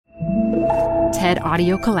TED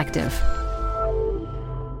Audio Collective.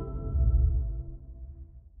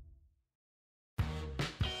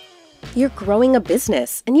 You're growing a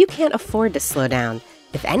business, and you can't afford to slow down.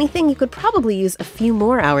 If anything, you could probably use a few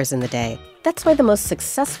more hours in the day. That's why the most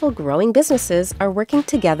successful growing businesses are working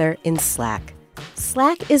together in Slack.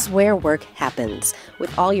 Slack is where work happens,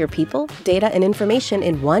 with all your people, data, and information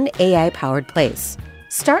in one AI-powered place.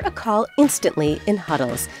 Start a call instantly in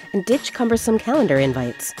huddles and ditch cumbersome calendar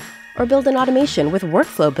invites. Or build an automation with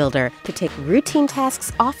Workflow Builder to take routine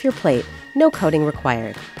tasks off your plate, no coding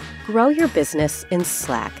required. Grow your business in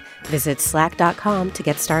Slack. Visit slack.com to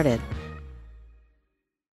get started.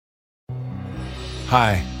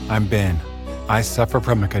 Hi, I'm Ben. I suffer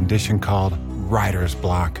from a condition called writer's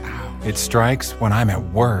block. It strikes when I'm at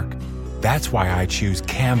work. That's why I choose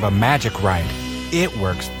Canva Magic Write. It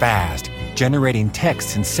works fast, generating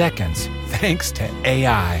text in seconds, thanks to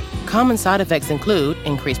AI. Common side effects include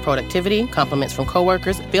increased productivity, compliments from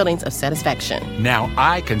coworkers, feelings of satisfaction. Now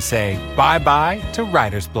I can say bye-bye to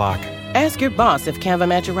writer's block. Ask your boss if Canva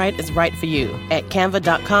Magic Write is right for you at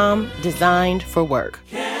canva.com, designed for work.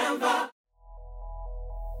 Canva.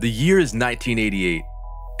 The year is 1988,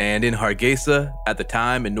 and in Hargeisa, at the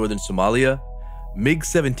time in northern Somalia,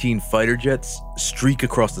 MiG-17 fighter jets streak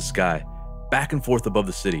across the sky, back and forth above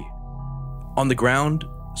the city. On the ground,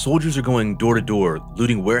 soldiers are going door to door,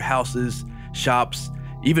 looting warehouses, shops,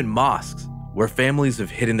 even mosques, where families have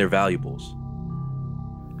hidden their valuables.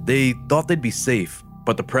 They thought they'd be safe,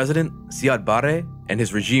 but the president, Siad Barre, and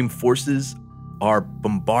his regime forces are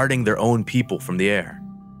bombarding their own people from the air.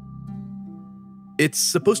 It's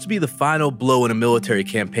supposed to be the final blow in a military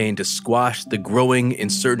campaign to squash the growing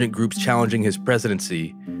insurgent groups challenging his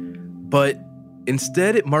presidency, but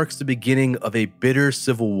instead it marks the beginning of a bitter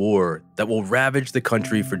civil war that will ravage the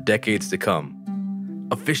country for decades to come.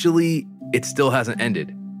 Officially, it still hasn't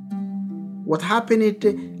ended. What happened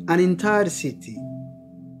in an entire city,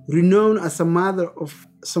 renowned as a mother of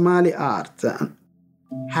Somali art,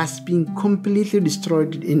 has been completely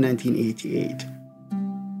destroyed in 1988.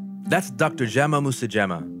 That's Dr. Jama Musa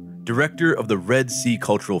Jama, director of the Red Sea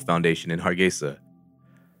Cultural Foundation in Hargeisa.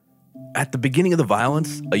 At the beginning of the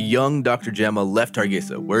violence, a young Dr. Jama left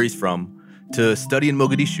Hargeisa, where he's from, to study in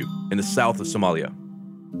Mogadishu, in the south of Somalia.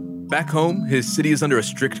 Back home, his city is under a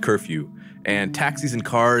strict curfew, and taxis and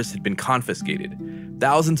cars had been confiscated.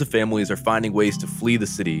 Thousands of families are finding ways to flee the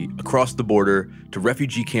city across the border to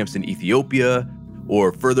refugee camps in Ethiopia,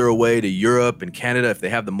 or further away to Europe and Canada if they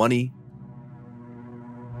have the money.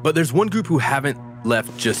 But there's one group who haven't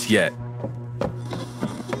left just yet.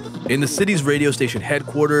 In the city's radio station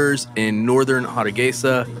headquarters in northern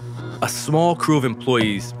Hargeisa, a small crew of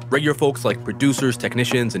employees, regular folks like producers,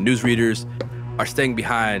 technicians, and newsreaders, are staying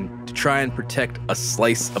behind to try and protect a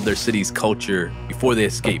slice of their city's culture before they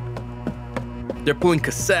escape. They're pulling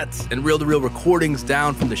cassettes and reel-to-reel recordings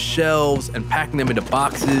down from the shelves and packing them into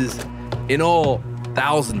boxes. In all,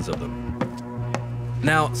 thousands of them.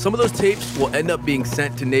 Now, some of those tapes will end up being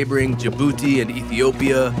sent to neighboring Djibouti and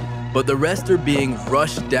Ethiopia, but the rest are being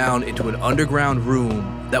rushed down into an underground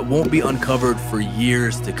room that won't be uncovered for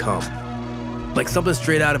years to come. Like something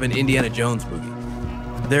straight out of an Indiana Jones movie.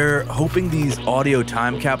 They're hoping these audio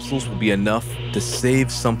time capsules will be enough to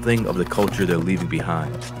save something of the culture they're leaving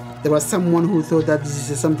behind. There was someone who thought that this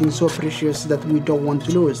is something so precious that we don't want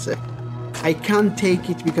to lose. I can't take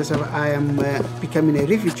it because I am becoming a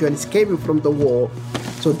refugee and escaping from the war.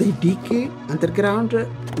 So they dig underground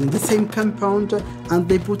in the same compound and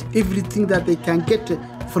they put everything that they can get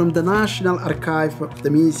from the National Archive of the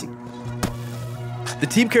Music. The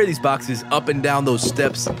team carry these boxes up and down those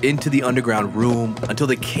steps into the underground room until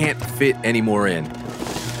they can't fit any more in.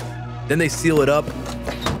 Then they seal it up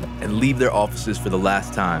and leave their offices for the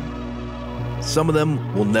last time. Some of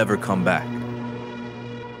them will never come back.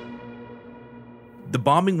 The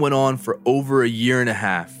bombing went on for over a year and a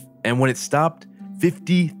half, and when it stopped,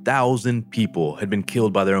 50,000 people had been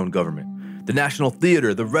killed by their own government. The National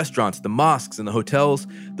Theater, the restaurants, the mosques, and the hotels,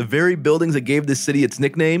 the very buildings that gave this city its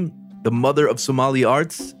nickname, the Mother of Somali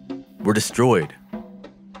Arts, were destroyed.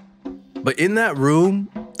 But in that room,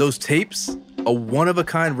 those tapes, a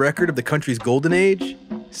one-of-a-kind record of the country's golden age,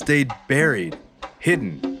 stayed buried,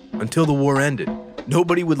 hidden, until the war ended.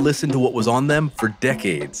 Nobody would listen to what was on them for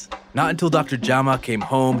decades. Not until Dr. Jama came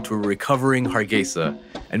home to a recovering Hargeisa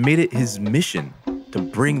and made it his mission to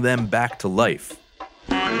bring them back to life.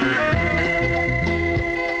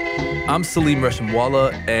 I'm Salim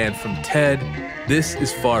Reshimwala, and from TED, this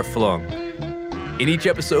is Far Flung. In each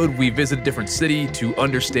episode, we visit a different city to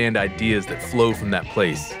understand ideas that flow from that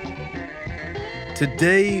place.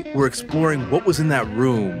 Today, we're exploring what was in that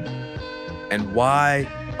room and why,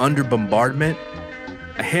 under bombardment,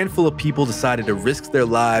 a handful of people decided to risk their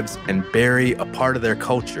lives and bury a part of their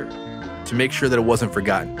culture to make sure that it wasn't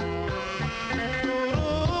forgotten.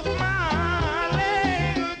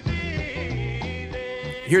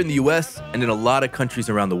 Here in the US and in a lot of countries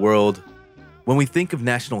around the world, when we think of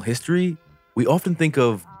national history, we often think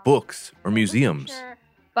of books or museums.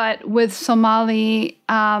 But with Somali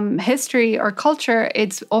history or culture,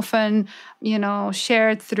 it's often,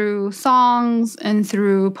 shared through songs and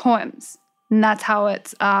through poems. And that's how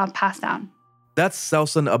it's passed down. That's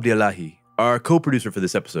Sausan Abdillahi, our co-producer for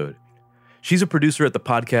this episode. She's a producer at the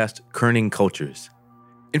podcast Kerning Cultures.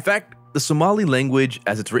 In fact, the Somali language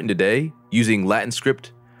as it's written today, using Latin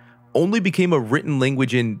script, only became a written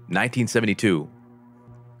language in 1972.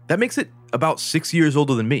 That makes it about 6 years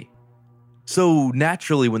older than me. So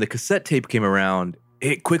naturally, when the cassette tape came around,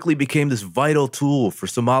 it quickly became this vital tool for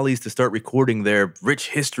Somalis to start recording their rich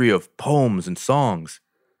history of poems and songs.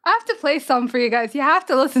 I have to play some for you guys. You have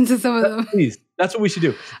to listen to some of them. Please, that's what we should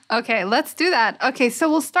do. Okay, let's do that. Okay, so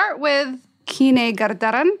we'll start with Kine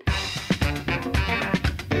Gardaran.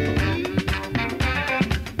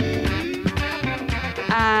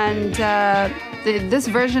 And this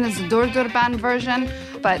version is the Durdur band version,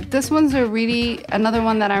 but this one's another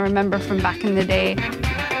one that I remember from back in the day.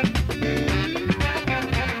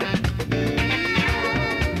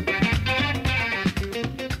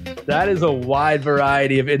 That is a wide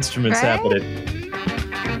variety of instruments happening.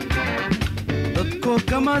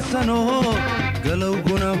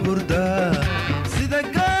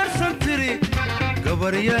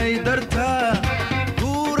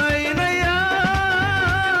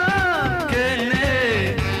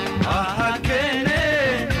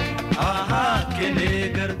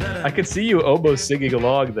 I could see you almost singing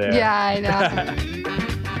along there. Yeah, I know.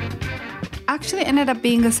 Actually ended up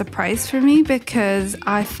being a surprise for me because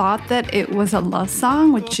I thought that it was a love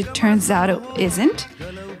song, which it turns out it isn't,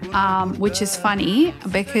 which is funny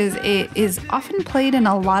because it is often played in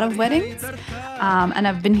a lot of weddings, and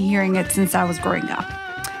I've been hearing it since I was growing up.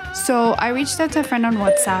 So I reached out to a friend on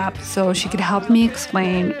WhatsApp so she could help me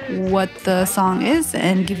explain what the song is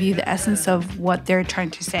and give you the essence of what they're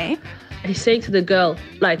trying to say. He's saying to the girl,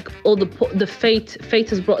 like, all the fate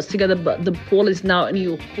has brought us together, but the ball is now in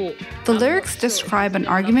your court. The lyrics describe an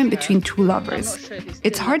argument between two lovers.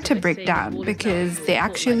 It's hard to break down because they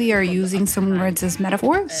actually are using some words as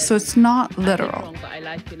metaphors, so it's not literal.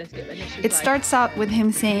 It starts out with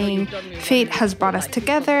him saying, fate has brought us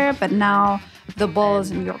together, but now the ball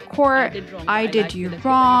is in your court. I did you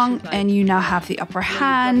wrong, and you now have the upper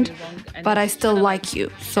hand, but I still like you,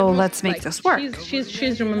 so let's make this work.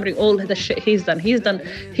 She's remembering all the shit he's done. He's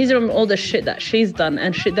remembering all the shit that she's done,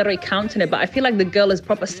 and they're recounting it. But I feel like the girl is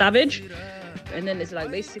proper savage. And then it's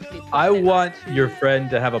like basically... I want your friend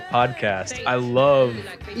to have a podcast. I love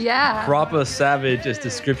proper savage's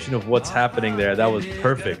description of what's happening there. That was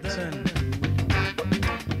perfect.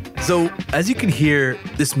 So, as you can hear,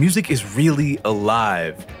 this music is really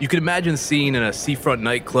alive. You can imagine the scene in a seafront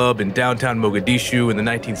nightclub in downtown Mogadishu in the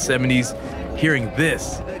 1970s, hearing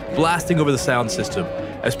this blasting over the sound system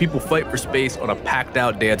as people fight for space on a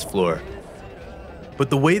packed-out dance floor.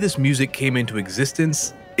 But the way this music came into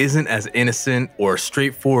existence isn't as innocent or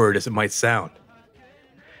straightforward as it might sound.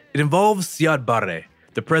 It involves Siad Barre,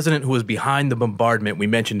 the president who was behind the bombardment we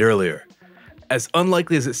mentioned earlier. As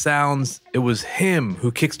unlikely as it sounds, it was him who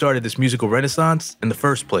kickstarted this musical renaissance in the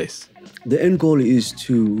first place. The end goal is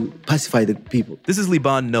to pacify the people. This is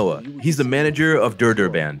Liban Noah. He's the manager of Durdur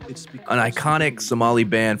Band, an iconic Somali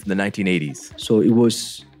band from the 1980s. So it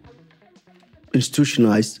was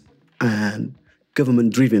institutionalized and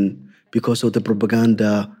government-driven because of the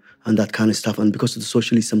propaganda and that kind of stuff, and because of the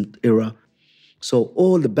socialism era. So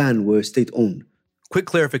all the band were state-owned. Quick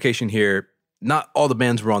clarification here. Not all the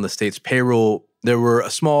bands were on the state's payroll. There were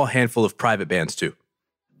a small handful of private bands too.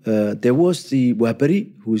 There was the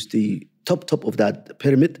Wapari, who's the top of that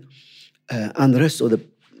pyramid, and the rest of the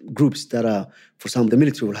groups that are, for some, the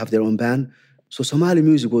military will have their own band. So Somali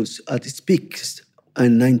music was at its peak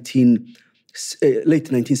in late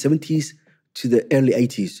 1970s to the early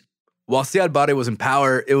 80s. While Siad Barre was in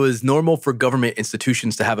power, it was normal for government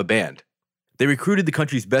institutions to have a band. They recruited the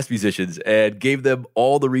country's best musicians and gave them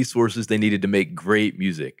all the resources they needed to make great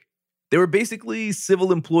music. They were basically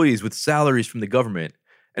civil employees with salaries from the government,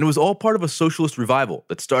 and it was all part of a socialist revival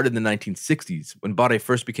that started in the 1960s when Barre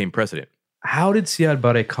first became president. How did Siad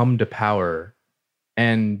Barre come to power,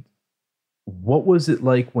 and what was it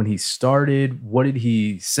like when he started? What did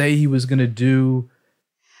he say he was going to do?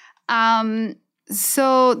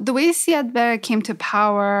 So the way Siad Barre came to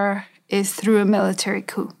power is through a military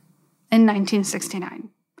coup in 1969.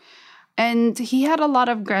 And he had a lot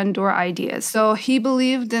of grandeur ideas. So he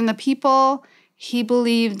believed in the people, he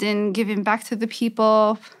believed in giving back to the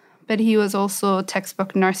people, but he was also a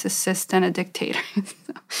textbook narcissist and a dictator.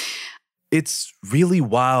 It's really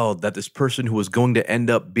wild that this person who was going to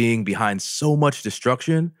end up being behind so much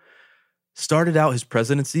destruction started out his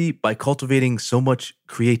presidency by cultivating so much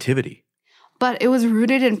creativity. But it was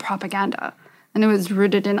rooted in propaganda. And it was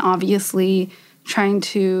rooted in obviously trying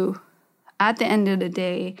to, at the end of the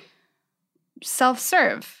day,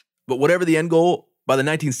 self-serve. But whatever the end goal, by the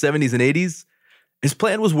 1970s and 80s, his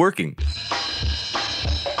plan was working.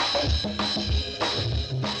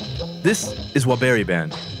 This is Waberi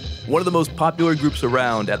Band, one of the most popular groups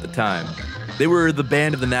around at the time. They were the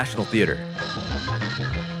band of the National Theater.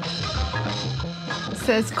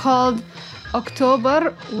 So it's called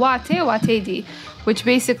October Wate Watedi, which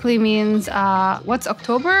basically means, what's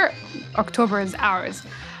October? October is ours.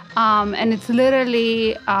 And it's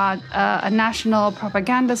literally a national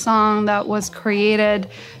propaganda song that was created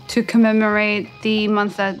to commemorate the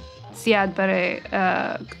month that Siad Barre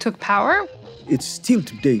took power. It's still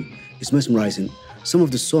today, it's mesmerizing. Some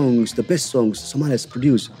of the songs, the best songs Somalia has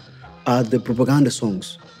produced, are the propaganda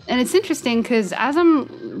songs. And it's interesting because as I'm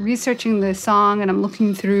researching the song and I'm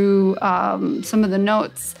looking through some of the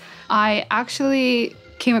notes, I actually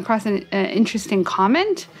came across an interesting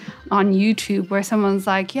comment on YouTube where someone's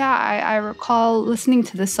like, yeah, I recall listening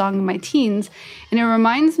to this song in my teens, and it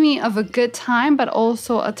reminds me of a good time, but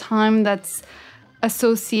also a time that's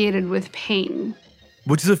associated with pain.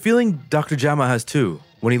 Which is a feeling Dr. Jama has too,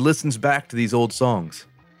 when he listens back to these old songs.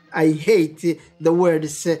 I hate the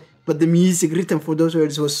words, but the music written for those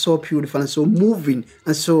words was so beautiful and so moving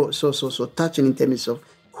and so touching in terms of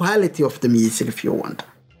quality of the music, if you want.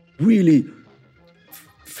 Really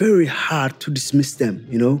very hard to dismiss them,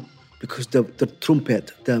 because the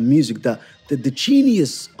trumpet, the music, the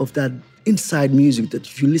genius of that inside music that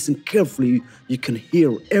if you listen carefully, you can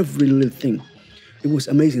hear every little thing. It was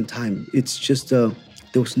amazing time. It's just, I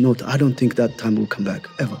don't think that time will come back,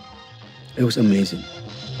 ever. It was amazing.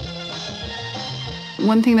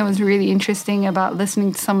 One thing that was really interesting about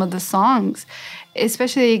listening to some of the songs,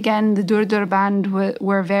 especially, again, the Durdur band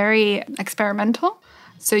were very experimental.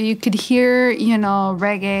 So you could hear,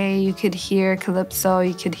 reggae, you could hear calypso,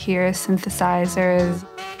 you could hear synthesizers.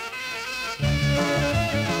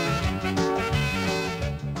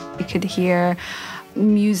 You could hear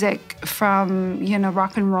music from,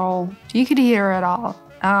 rock and roll. You could hear it all.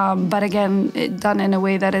 But again, done in a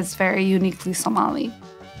way that is very uniquely Somali.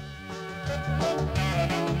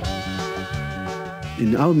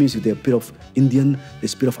 In our music, there's a bit of Indian,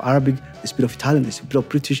 there's a bit of Arabic, there's a bit of Italian, there's a bit of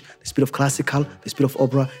British, there's a bit of classical, there's a bit of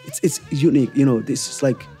opera. It's unique, this is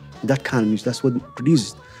like that kind of music. That's what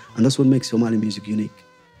produces, and that's what makes Somali music unique.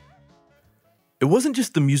 It wasn't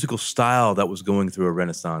just the musical style that was going through a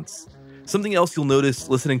renaissance. Something else you'll notice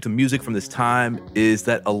listening to music from this time is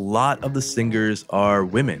that a lot of the singers are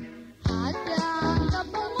women.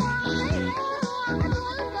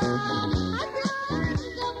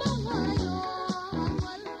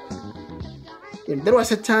 There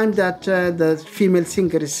was a time that the female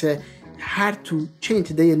singers had to change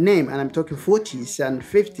their name, and I'm talking 40s and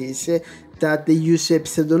 50s, that they use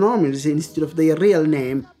pseudonyms instead of their real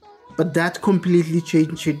name. But that completely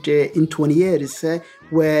changed in 20 years,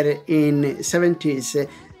 where in 70s,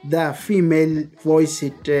 the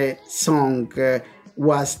female-voiced song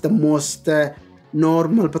was the most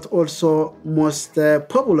normal, but also most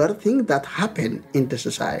popular thing that happened in the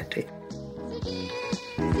society.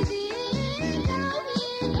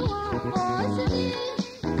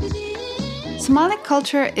 Somali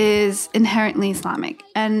culture is inherently Islamic,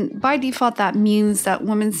 and by default that means that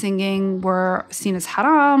women singing were seen as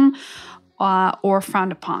haram or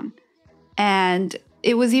frowned upon. And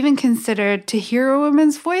it was even considered to hear a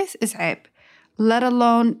woman's voice is aib, let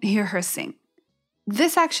alone hear her sing.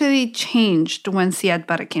 This actually changed when Siad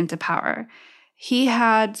Barre came to power. He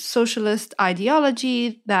had socialist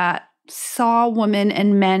ideology that saw women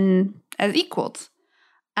and men as equals.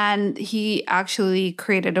 And he actually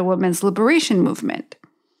created a women's liberation movement.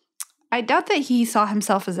 I doubt that he saw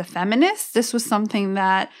himself as a feminist. This was something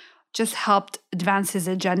that just helped advance his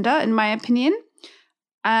agenda, in my opinion.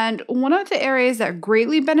 And one of the areas that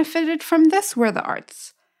greatly benefited from this were the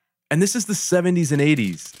arts. And this is the 70s and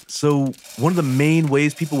 80s. So one of the main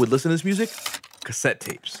ways people would listen to this music? Cassette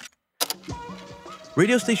tapes.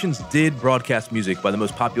 Radio stations did broadcast music by the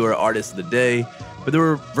most popular artists of the day, but there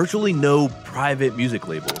were virtually no private music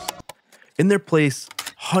labels. In their place,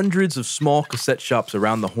 hundreds of small cassette shops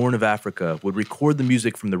around the Horn of Africa would record the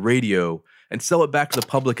music from the radio and sell it back to the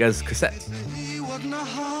public as cassettes.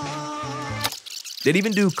 They'd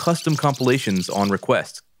even do custom compilations on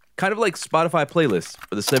request, kind of like Spotify playlists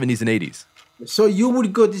for the 70s and 80s. So you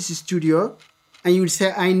would go to this studio and you would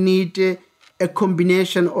say, I need a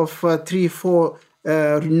combination of 3-4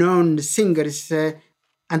 renowned singers,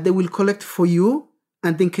 and they will collect for you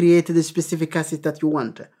and then create the specific cassette that you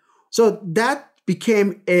want. So that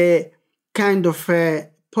became a kind of a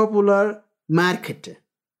popular market.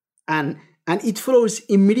 And it flows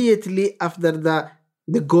immediately after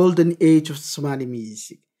the golden age of Somali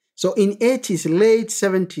music. So in 80s, late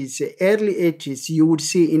 70s, early 80s, you would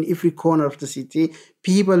see in every corner of the city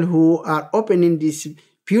people who are opening this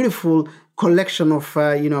beautiful collection of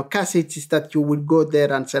cassettes that you would go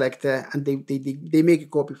there and select, and they make a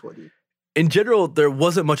copy for you. In general, there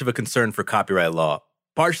wasn't much of a concern for copyright law,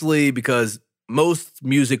 partially because most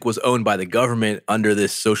music was owned by the government under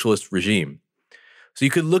this socialist regime. So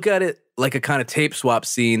you could look at it like a kind of tape swap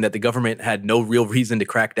scene that the government had no real reason to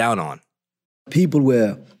crack down on. People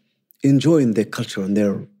were enjoying their culture and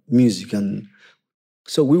their music, and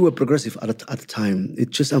so we were progressive at the time. It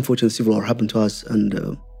just unfortunately civil war happened to us,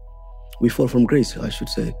 and we fall from grace, I should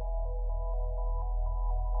say.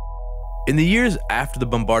 In the years after the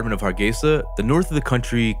bombardment of Hargeisa, the north of the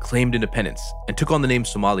country claimed independence and took on the name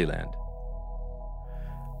Somaliland.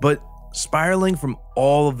 But spiraling from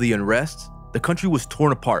all of the unrest, the country was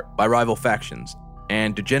torn apart by rival factions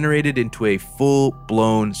and degenerated into a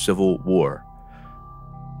full-blown civil war.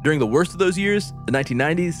 During the worst of those years, the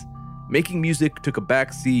 1990s, making music took a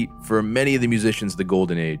backseat for many of the musicians of the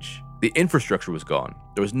golden age. The infrastructure was gone.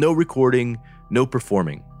 There was no recording, no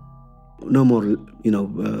performing. No more,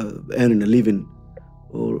 earning a living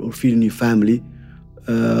or feeding your family.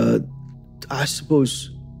 I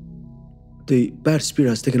suppose the bad spirit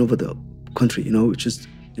has taken over the country,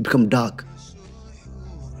 it become dark.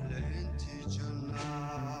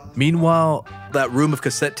 Meanwhile, that room of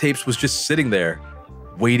cassette tapes was just sitting there,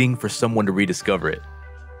 waiting for someone to rediscover it.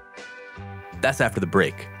 That's after the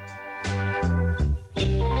break.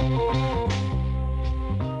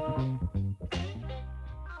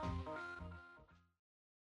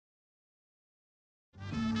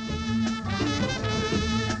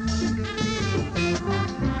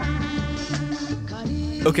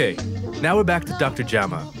 Okay, now we're back to Dr.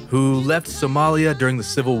 Jama, who left Somalia during the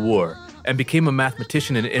Civil War and became a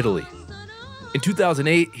mathematician in Italy. In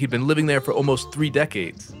 2008, he'd been living there for almost 3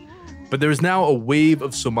 decades. But there is now a wave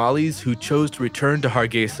of Somalis who chose to return to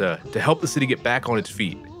Hargeisa to help the city get back on its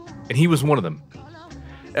feet, and he was one of them.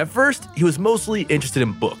 At first, he was mostly interested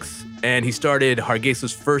in books, and he started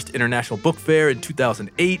Hargeisa's first international book fair in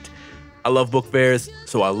 2008. I love book fairs,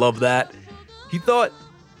 so I love that. He thought,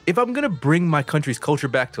 if I'm gonna bring my country's culture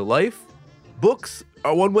back to life, books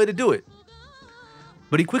are one way to do it.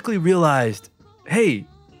 But he quickly realized, hey,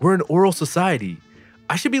 we're an oral society.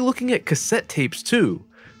 I should be looking at cassette tapes too,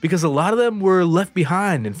 because a lot of them were left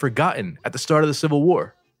behind and forgotten at the start of the Civil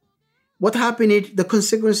War. What happened is the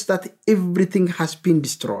consequence that everything has been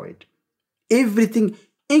destroyed. Everything,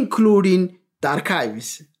 including the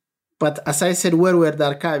archives. But as I said, where were the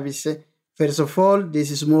archives? First of all,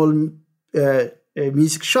 these small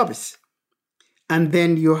music shops. And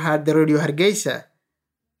then you had the Radio Hargeisa.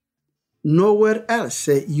 Nowhere else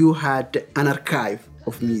you had an archive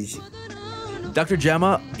of music. Dr.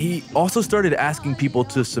 Jama, he also started asking people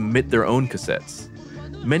to submit their own cassettes.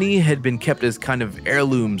 Many had been kept as kind of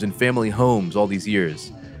heirlooms in family homes all these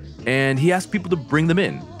years. And he asked people to bring them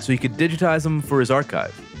in so he could digitize them for his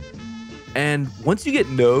archive. And once you get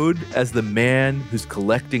known as the man who's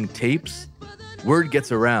collecting tapes, word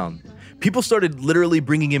gets around. People started literally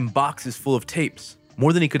bringing in boxes full of tapes,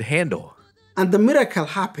 more than he could handle. And the miracle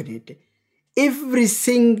happened. Every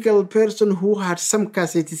single person who had some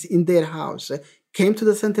cassettes in their house came to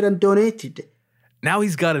the center and donated. Now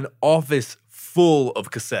he's got an office full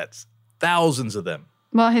of cassettes, thousands of them.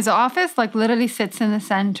 Well, his office literally sits in the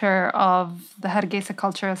center of the Hargeisa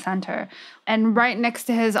Cultural Center. And right next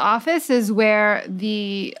to his office is where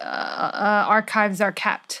the archives are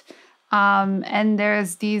kept. And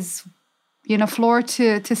there's these, floor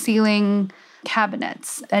to ceiling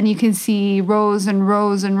cabinets. And you can see rows and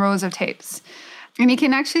rows and rows of tapes. And you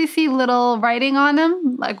can actually see little writing on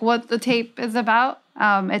them, like what the tape is about.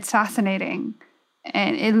 It's fascinating.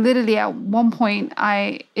 And it literally, at one point,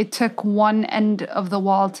 it took one end of the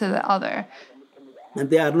wall to the other. And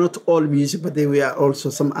they are not all music, but they were also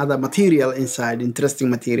some other material inside, interesting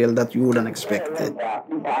material that you wouldn't expect.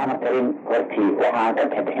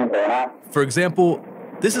 For example,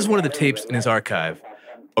 this is one of the tapes in his archive,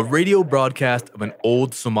 a radio broadcast of an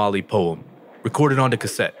old Somali poem, recorded onto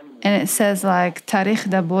cassette. And it says Tarikh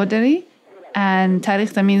da Bodari, And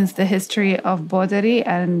Tarikh means the history of Bodari,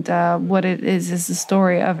 and what it is the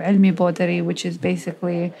story of Ilmi Bodari, which is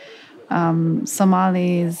basically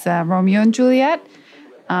Somali's Romeo and Juliet,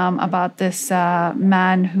 about this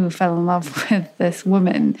man who fell in love with this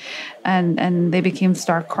woman, and they became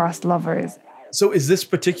star-crossed lovers. So is this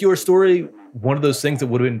particular story one of those things that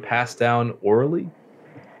would have been passed down orally?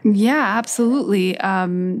 Yeah, absolutely.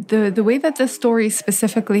 The way that the story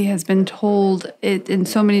specifically has been told it in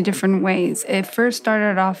so many different ways. It first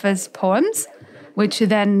started off as poems, which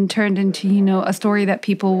then turned into, a story that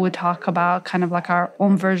people would talk about, kind of like our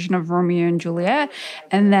own version of Romeo and Juliet.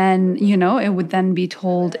 And then, it would then be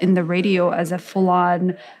told in the radio as a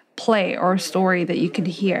full-on play or story that you could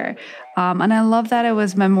hear. And I love that it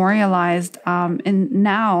was memorialized in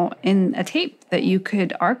a tape that you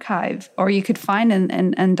could archive or you could find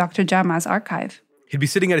in Dr. Jama's archive. He'd be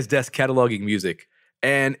sitting at his desk cataloging music,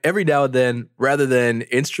 and every now and then, rather than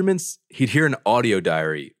instruments, he'd hear an audio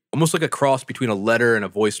diary, almost like a cross between a letter and a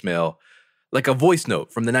voicemail, like a voice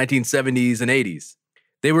note from the 1970s and 80s.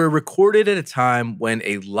 They were recorded at a time when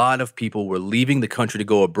a lot of people were leaving the country to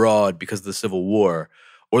go abroad because of the Civil War,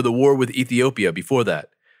 or the war with Ethiopia before that.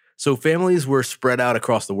 So families were spread out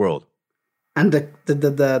across the world. And the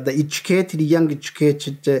young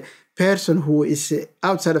educated person who is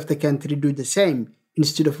outside of the country do the same.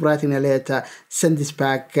 Instead of writing a letter, send this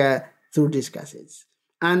back through these cassettes.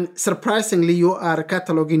 And surprisingly, you are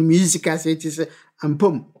cataloging music cassettes, and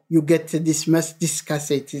boom, you get this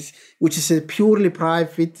cassettes, which is purely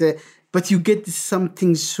private, but you get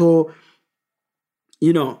something so,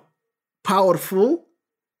 powerful,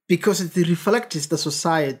 because it reflects the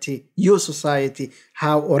society, your society,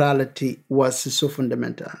 how orality was so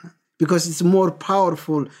fundamental. Because it's more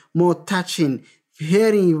powerful, more touching.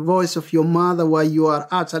 Hearing the voice of your mother while you are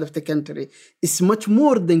outside of the country is much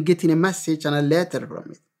more than getting a message and a letter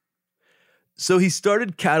from it. So he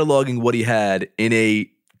started cataloging what he had in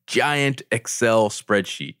a giant Excel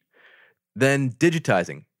spreadsheet, then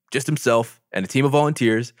digitizing just himself and a team of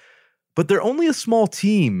volunteers. But they're only a small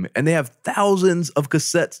team, and they have thousands of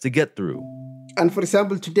cassettes to get through. And for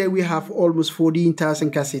example, today we have almost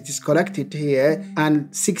 14,000 cassettes collected here,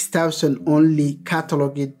 and 6,000 only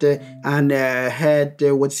cataloged and had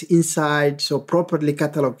what's inside, so properly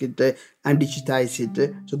cataloged and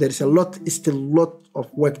digitized. So there's still a lot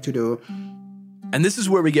of work to do. And this is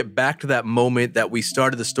where we get back to that moment that we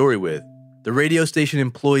started the story with. The radio station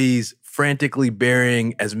employees frantically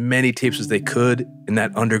burying as many tapes as they could in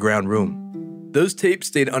that underground room. Those tapes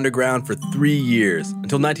stayed underground for 3 years,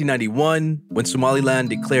 until 1991, when Somaliland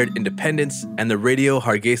declared independence and the Radio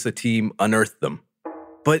Hargeisa team unearthed them.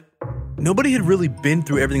 But nobody had really been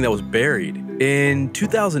through everything that was buried. In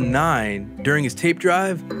 2009, during his tape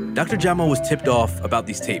drive, Dr. Jama was tipped off about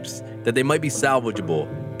these tapes, that they might be salvageable,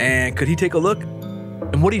 and could he take a look?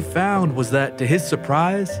 And what he found was that, to his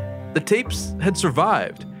surprise, the tapes had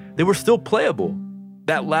survived. They were still playable.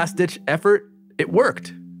 That last-ditch effort, it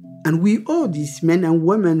worked. And we owe these men and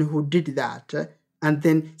women who did that. And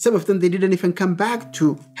then some of them, they didn't even come back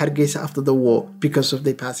to Hargeisa after the war because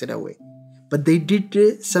they passed away. But they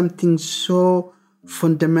did something so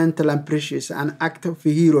fundamental and precious, an act of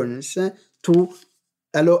heroes to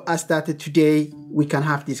allow us that today we can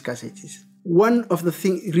have these cassettes. One of the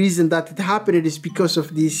reason that it happened is because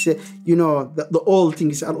of this, the old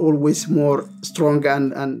things are always more strong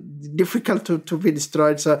and difficult to be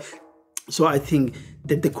destroyed. So I think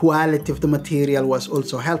that the quality of the material was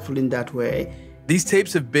also helpful in that way. These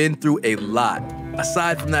tapes have been through a lot.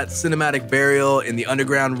 Aside from that cinematic burial in the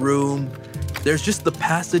underground room, there's just the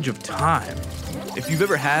passage of time. If you've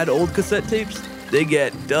ever had old cassette tapes, they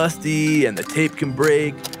get dusty and the tape can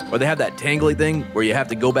break. Or they have that tangly thing where you have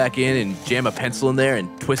to go back in and jam a pencil in there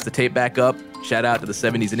and twist the tape back up. Shout out to the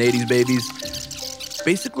 70s and 80s babies.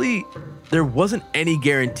 Basically, there wasn't any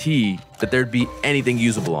guarantee that there'd be anything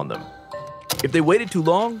usable on them. If they waited too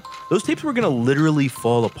long, those tapes were going to literally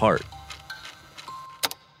fall apart.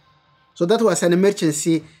 So that was an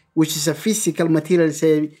emergency, which is a physical material.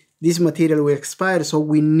 Say, this material will expire, so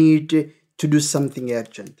we need to do something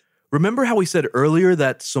urgent. Remember how we said earlier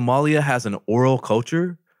that Somalia has an oral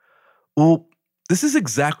culture? Well, this is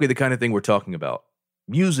exactly the kind of thing we're talking about.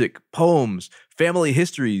 Music, poems, family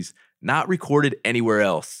histories, not recorded anywhere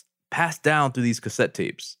else, passed down through these cassette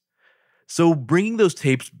tapes. So bringing those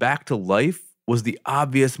tapes back to life was the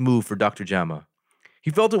obvious move for Dr. Jama.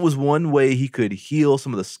 He felt it was one way he could heal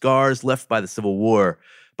some of the scars left by the Civil War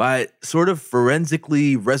by sort of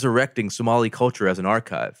forensically resurrecting Somali culture as an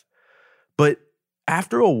archive. But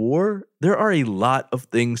after a war, there are a lot of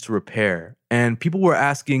things to repair, and people were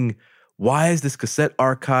asking, why is this cassette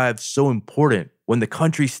archive so important when the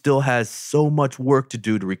country still has so much work to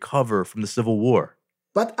do to recover from the Civil War.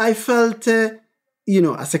 But I felt,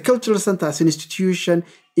 as a cultural center, as an institution,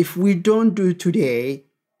 if we don't do it today,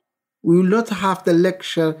 we will not have the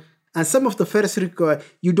lecture. And some of the first record,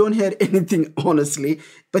 you don't hear anything, honestly.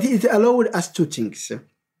 But it allowed us two things.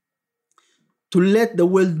 To let the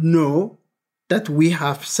world know that we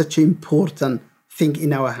have such an important thing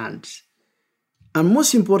in our hands. And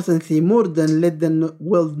most importantly, more than let the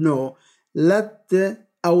world know, let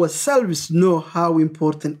ourselves know how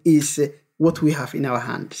important is what we have in our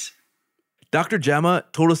hands. Dr. Jama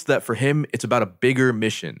told us that for him, it's about a bigger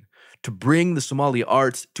mission, to bring the Somali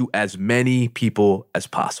arts to as many people as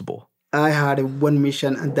possible. I had one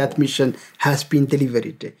mission, and that mission has been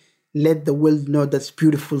delivered. Let the world know that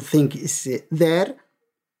beautiful thing is there,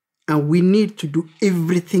 and we need to do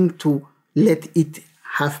everything to let it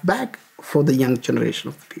have back for the young generation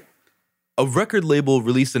of the people. A record label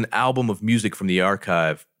released an album of music from the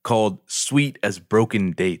archive called Sweet as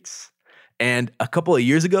Broken Dates. And a couple of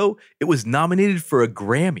years ago, it was nominated for a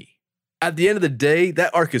Grammy. At the end of the day,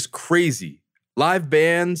 that arc is crazy. Live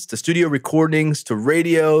bands, to studio recordings, to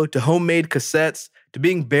radio, to homemade cassettes, to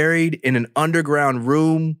being buried in an underground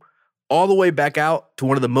room, all the way back out to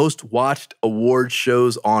one of the most watched award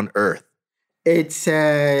shows on earth. It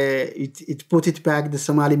put it back, the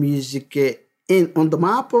Somali music on the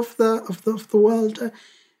map of the world.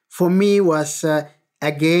 For me, was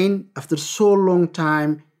again, after so long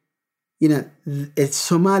time, it's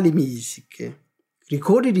Somali music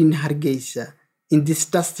recorded in Hargeisa, in this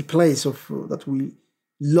dusty place that we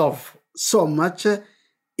love so much,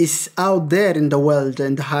 is out there in the world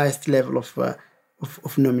and the highest level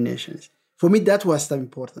of nominations. For me, that was the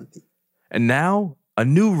important thing. And now a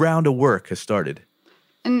new round of work has started.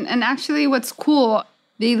 And actually what's cool,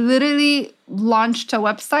 they literally launched a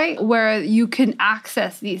website where you can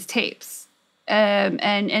access these tapes. And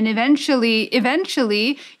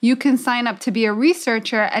eventually you can sign up to be a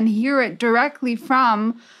researcher and hear it directly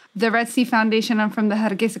from the Red Sea Foundation and from the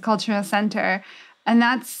Hargeisa Cultural Center. And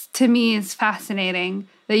that's, to me, is fascinating,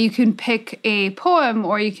 that you can pick a poem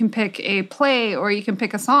or you can pick a play or you can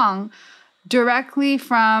pick a song directly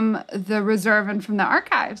from the reserve and from the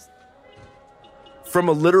archives. From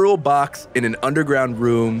a literal box in an underground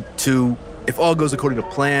room to, if all goes according to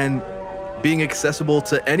plan, being accessible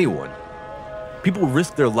to anyone. People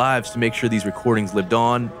risked their lives to make sure these recordings lived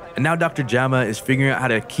on, and now Dr. Jama is figuring out how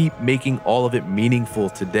to keep making all of it meaningful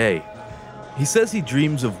today. He says he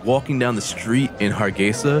dreams of walking down the street in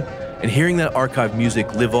Hargeisa and hearing that archive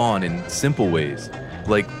music live on in simple ways,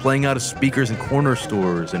 like playing out of speakers in corner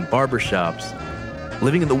stores and barbershops,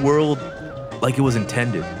 living in the world like it was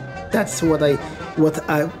intended. That's what I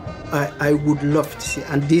would love to see,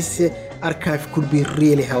 and this archive could be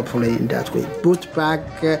really helpful in that way. Put back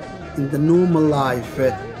in the normal life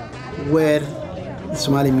where the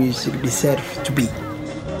Somali music deserves to be.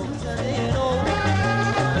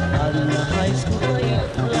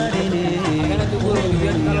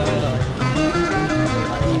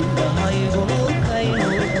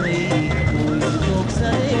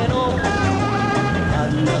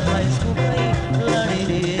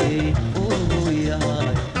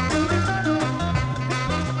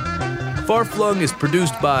 Far Flung is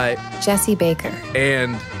produced by Jesse Baker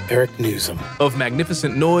and Eric Newsom of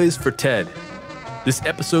Magnificent Noise for TED. This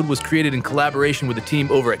episode was created in collaboration with the team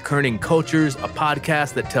over at Kerning Cultures, a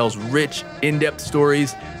podcast that tells rich, in-depth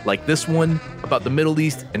stories like this one about the Middle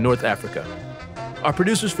East and North Africa. Our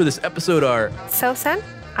producers for this episode are Sausan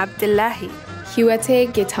Abdullahi,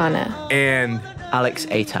 Huate Gitana, and Alex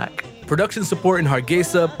Atack. Production support in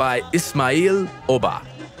Hargeisa by Ismail Oba.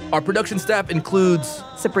 Our production staff includes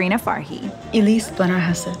Sabrina Farhi, Elise Banar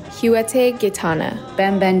Hassan, Huate Gitana,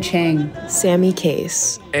 Ben Chang, Sammy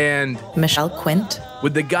Case, and Michelle Quint,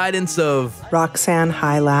 with the guidance of Roxanne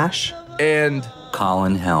Highlash and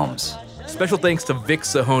Colin Helms. Special thanks to Vic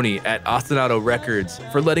Sahoni at Ostinato Records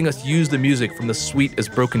for letting us use the music from the Sweet as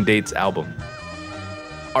Broken Dates album.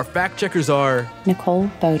 Our fact checkers are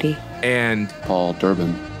Nicole Bodie and Paul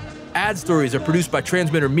Durbin. Ad stories are produced by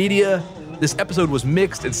Transmitter Media. This episode was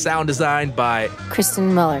mixed and sound designed by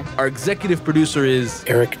Kristen Miller. Our executive producer is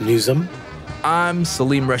Eric Newsom. I'm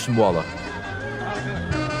Salim Reshimwala.